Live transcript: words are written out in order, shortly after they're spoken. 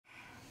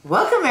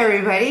Welcome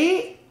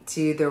everybody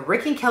to the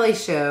Rick and Kelly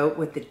Show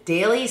with the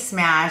Daily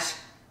Smash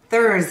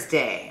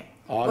Thursday.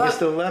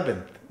 August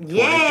 11th.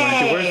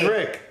 Yay! Where's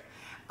Rick?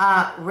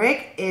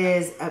 Rick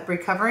is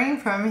recovering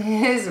from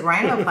his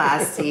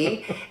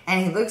rhinoplasty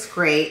and he looks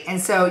great.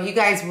 And so you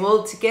guys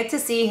will get to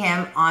see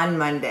him on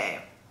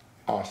Monday.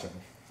 Awesome.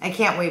 I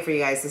can't wait for you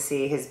guys to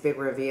see his big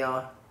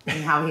reveal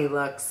and how he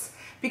looks.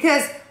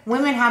 Because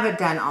women have it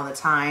done all the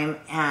time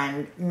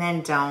and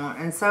men don't.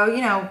 And so, you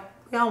know,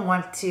 we all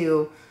want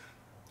to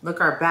look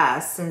our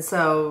best. And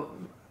so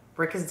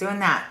Rick is doing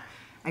that.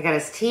 I got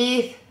his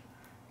teeth,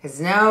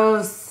 his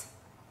nose.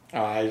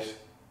 Eyes.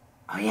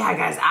 Oh yeah, I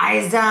got his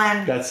eyes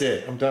done. That's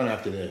it. I'm done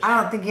after this.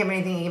 I don't think you have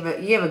anything.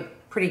 You have a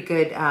pretty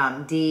good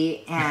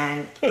D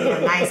and you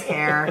have nice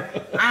hair.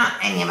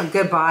 And you have a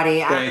good body.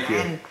 Thank you.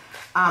 And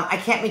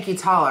I can't make you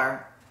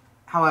taller.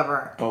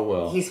 However, oh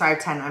well. He's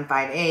 5'10", I'm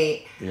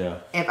 5'8". Yeah.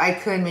 If I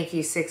could make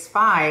you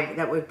 6'5",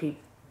 that would be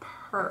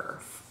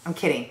perfect. I'm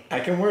kidding. I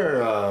can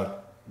wear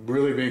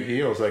really big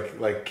heels,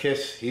 like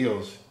Kiss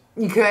heels.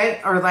 You could,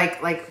 or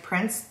like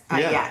Prince.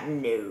 Yeah.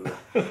 No.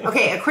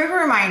 Okay, a quick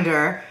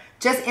reminder.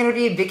 Just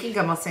interviewed Vicki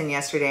Gummelson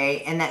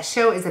yesterday, and that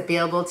show is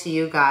available to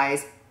you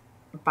guys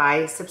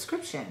by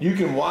subscription. You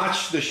can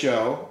watch the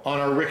show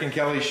on our Rick and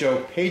Kelly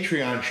Show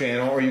Patreon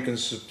channel, or you can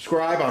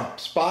subscribe on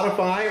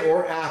Spotify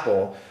or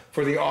Apple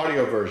for the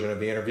audio version of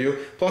the interview.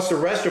 Plus the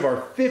rest of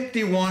our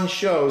 51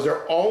 shows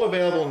are all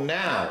available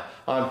now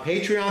on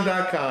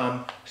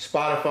patreon.com,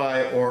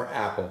 Spotify, or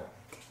Apple.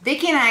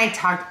 Vicki and I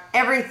talked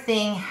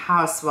everything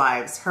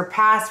housewives, her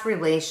past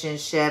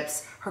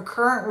relationships, her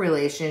current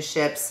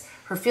relationships,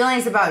 her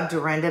feelings about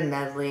Dorinda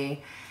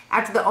Medley,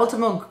 after the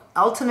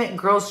ultimate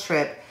girls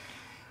trip,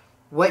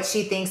 what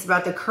she thinks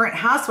about the current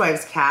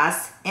Housewives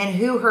cast, and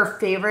who her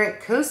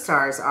favorite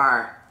co-stars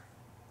are.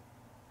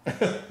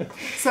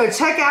 So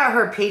check out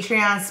her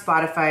Patreon,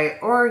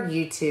 Spotify, or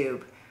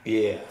YouTube.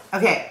 Yeah.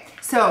 Okay,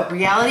 so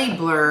Reality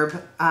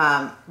Blurb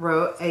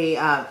wrote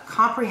a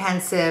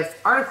comprehensive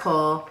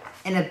article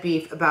in a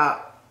beef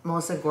about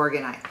Melissa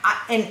Gorga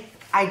and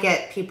I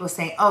get people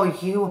saying, "Oh,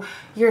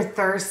 you're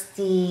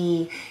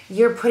thirsty.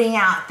 You're putting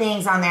out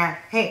things on there."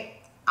 Hey,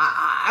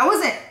 I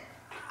wasn't.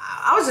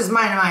 I was just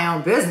minding my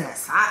own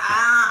business.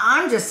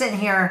 I'm just sitting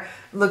here,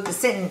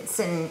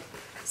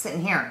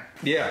 sitting here.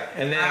 Yeah,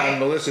 and then on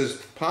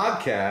Melissa's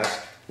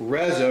podcast,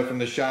 Reza from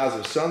the Shahs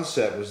of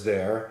Sunset was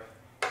there.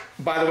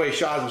 By the way,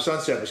 Shahs of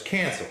Sunset was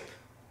canceled,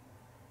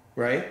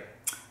 right?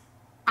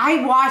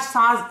 I watched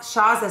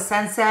Shahs of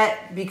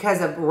Sunset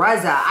because of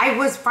Reza. I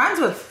was friends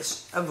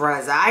with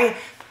Reza. I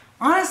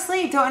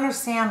honestly don't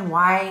understand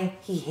why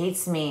he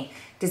hates me.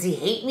 Does he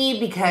hate me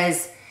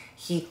because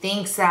he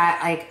thinks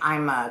that like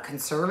I'm a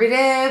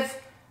conservative?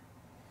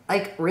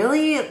 Like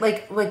really?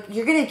 Like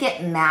you're gonna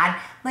get mad?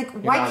 Like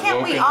why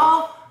can't we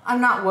all? I'm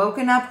not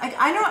woken up. Like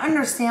I don't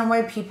understand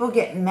why people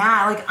get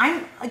mad. Like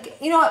I'm like,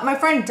 you know what? My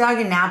friend Doug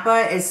in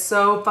Napa is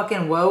so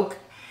fucking woke,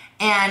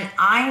 and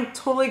I'm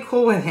totally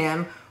cool with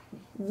him.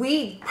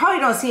 We probably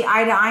don't see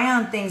eye to eye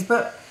on things,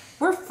 but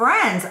we're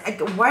friends. Like,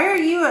 why are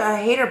you a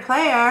hater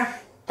player?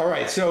 All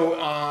right, so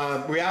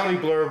Reality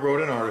Blurb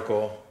wrote an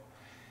article,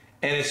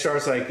 and it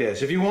starts like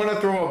this. If you want to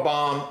throw a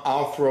bomb,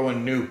 I'll throw a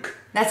nuke.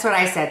 That's what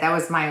I said. That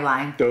was my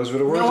line. Those were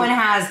the words? No one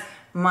has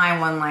my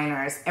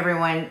one-liners.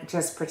 Everyone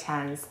just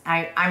pretends.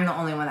 I'm the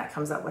only one that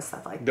comes up with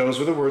stuff like that. Those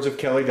were the words of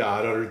Kelly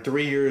Dodd uttered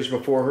 3 years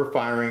before her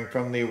firing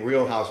from the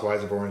Real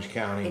Housewives of Orange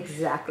County.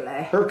 Exactly.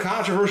 Her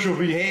controversial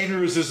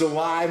behavior is as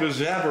alive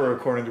as ever,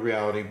 according to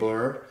Reality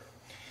Blurb.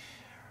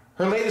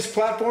 Her latest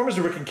platform is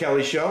the Rick and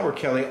Kelly Show, where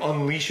Kelly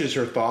unleashes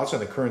her thoughts on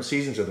the current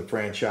seasons of the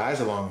franchise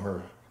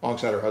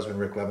alongside her husband,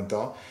 Rick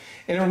Leventhal.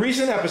 In a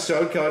recent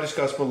episode, Kelly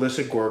discussed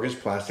Melissa Gorga's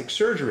plastic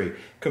surgery,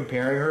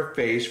 comparing her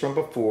face from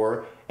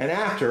before and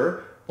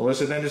after.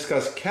 Melissa then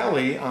discussed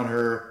Kelly on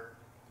her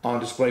On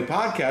Display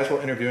podcast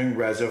while interviewing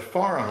Reza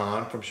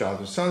Farahan from Shahs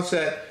of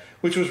Sunset,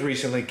 which was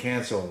recently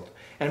canceled.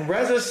 And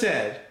Reza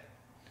said,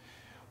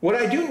 "What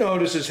I do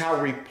notice is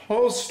how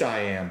repulsed I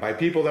am by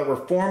people that were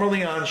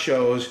formerly on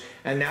shows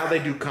and now they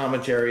do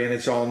commentary and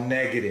it's all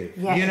negative."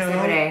 Yeah, you know?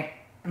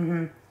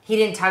 Mm-hmm. He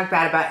didn't talk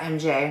bad about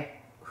MJ,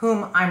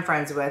 whom I'm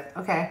friends with.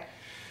 Okay.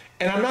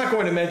 And I'm not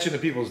going to mention the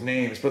people's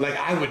names, but like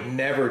I would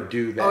never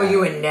do that. Oh,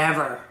 you would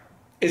never.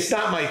 It's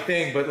not my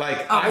thing, but like...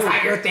 it's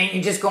not your thing.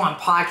 You just go on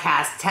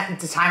podcasts time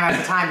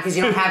after time because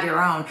you don't have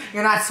your own.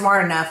 You're not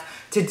smart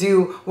enough to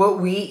do what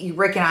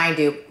Rick and I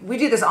do. We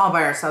do this all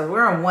by ourselves.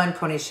 We're a one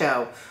pony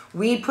show.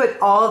 We put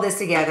all of this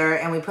together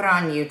and we put it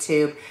on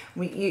YouTube.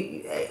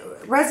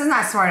 Reza's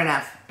not smart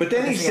enough. But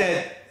then he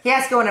said... He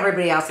has to go on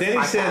everybody else's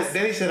podcast.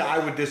 Then he said I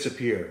would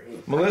disappear.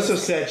 Melissa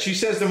said, she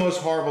says the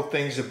most horrible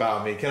things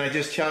about me. Can I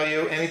just tell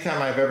you,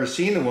 anytime I've ever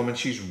seen the woman,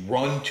 she's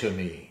run to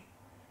me.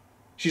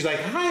 She's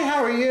like, "Hi,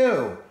 how are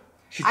you?"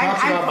 She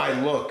talks about my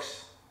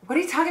looks. What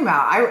are you talking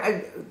about?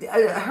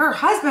 Her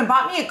husband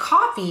bought me a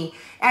coffee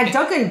at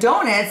Dunkin'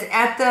 Donuts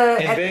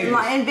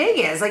in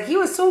Vegas. Like, he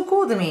was so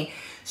cool to me.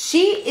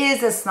 She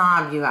is a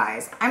snob, you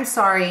guys. I'm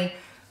sorry.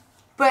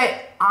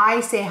 But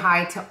I say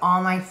hi to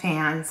all my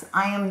fans.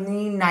 I am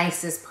the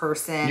nicest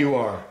person. You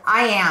are.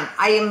 I am.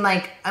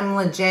 I'm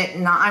legit.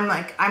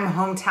 I'm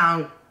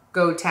hometown,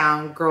 go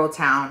town, girl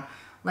town.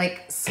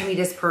 Like,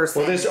 sweetest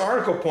person. Well, this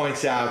article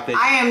points out that...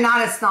 I am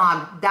not a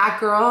snob. That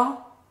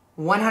girl,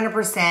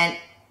 100%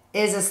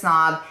 is a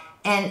snob.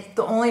 And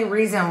the only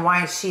reason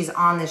why she's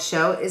on this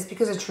show is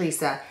because of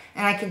Teresa.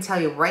 And I can tell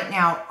you right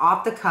now,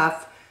 off the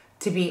cuff,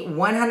 to be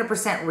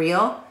 100%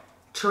 real,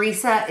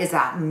 Teresa is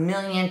a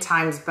million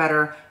times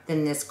better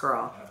than this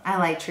girl. I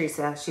like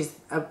Teresa. She's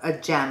a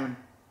gem.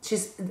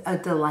 She's a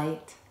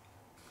delight.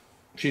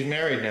 She's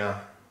married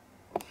now.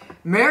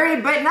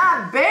 Married but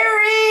not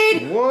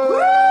buried.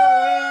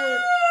 Whoa!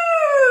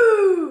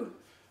 Woo!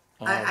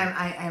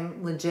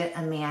 I'm legit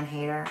a man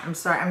hater. I'm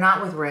sorry. I'm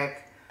not with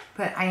Rick,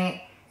 but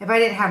if I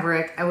didn't have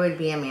Rick, I would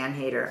be a man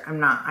hater. I'm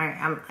not.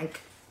 I'm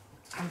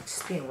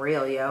just being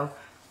real, yo.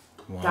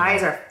 Wow.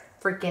 Guys are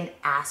freaking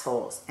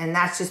assholes, and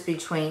that's just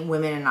between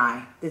women and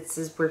I.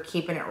 We're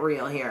keeping it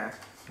real here.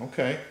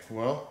 Okay,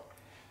 well,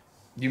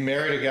 you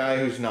married a guy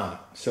who's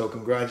not, so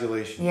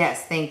congratulations.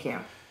 Yes, thank you.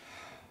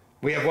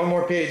 We have one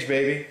more page,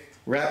 baby.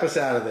 Wrap us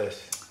out of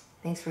this.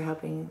 Thanks for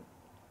helping.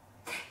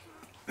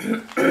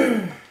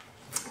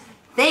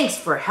 Thanks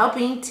for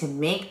helping to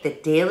make the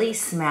Daily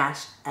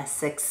Smash a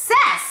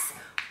success.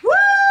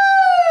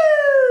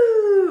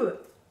 Woo!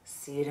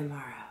 See you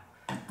tomorrow.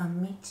 I'll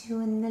meet you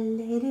in the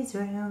ladies'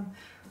 room.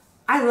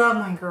 I love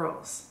my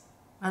girls.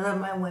 I love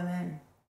my women.